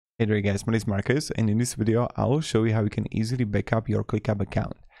Hey there guys, my name is Marcus, and in this video I will show you how you can easily backup your Clickup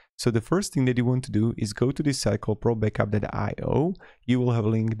account. So the first thing that you want to do is go to this site called probackup.io. You will have a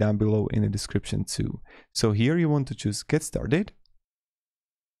link down below in the description too. So here you want to choose Get Started,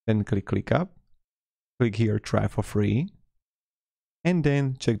 then click Clickup, click here Try for free, and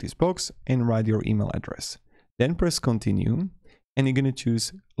then check this box and write your email address. Then press Continue, and you're going to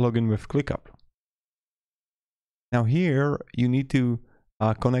choose Login with Clickup. Now here you need to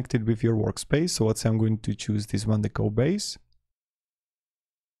connect it with your workspace. So let's say I'm going to choose this one, the code base.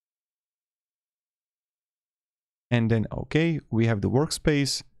 And then, okay, we have the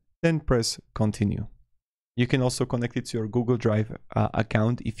workspace, then press Continue. You can also connect it to your Google Drive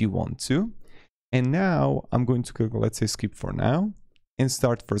account if you want to. And now I'm going to click, let's say skip for now, and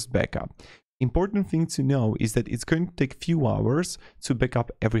start first backup. Important thing to know is that it's going to take a few hours to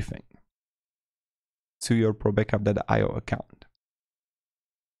backup everything to your probackup.io account.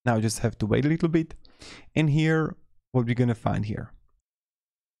 Now just have to wait a little bit. And here, what we're going to find here.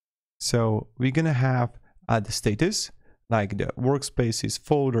 So we're going to have the status, like the workspaces,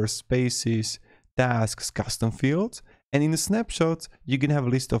 folders, spaces, tasks, custom fields. And in the snapshot, you can have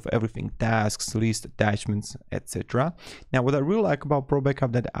a list of everything, tasks, list, attachments, etc. Now, what I really like about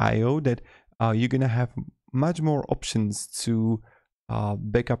probackup.io that you're going to have much more options to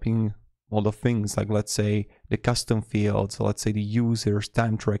backupping all the things, like let's say the custom fields, let's say the users,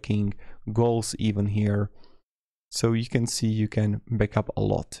 time tracking, goals even here. So you can see you can backup a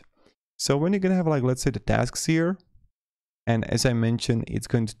lot. So when you're gonna have like, let's say the tasks here, and as I mentioned, it's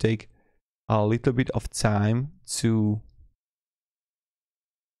going to take a little bit of time to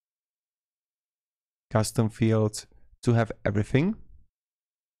custom fields to have everything.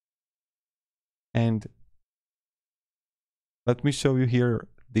 And let me show you here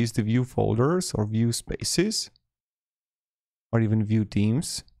these the view folders or view spaces or even view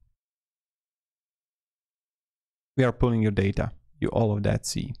teams. We are pulling your data, you all of that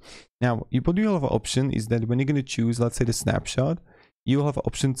see. Now you probably have an option is that when you're going to choose, let's say the snapshot, you'll have an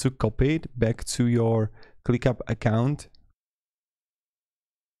option to copy it back to your Clickup account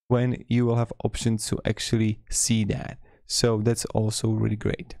when you will have options to actually see that. So that's also really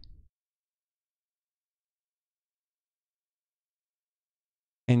great.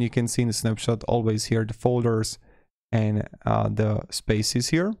 And you can see in the snapshot always here the folders and the spaces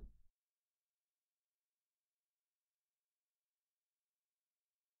here.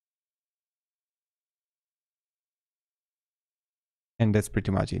 And that's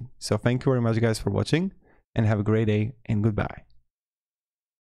pretty much it. So thank you very much guys for watching, and have a great day, and goodbye.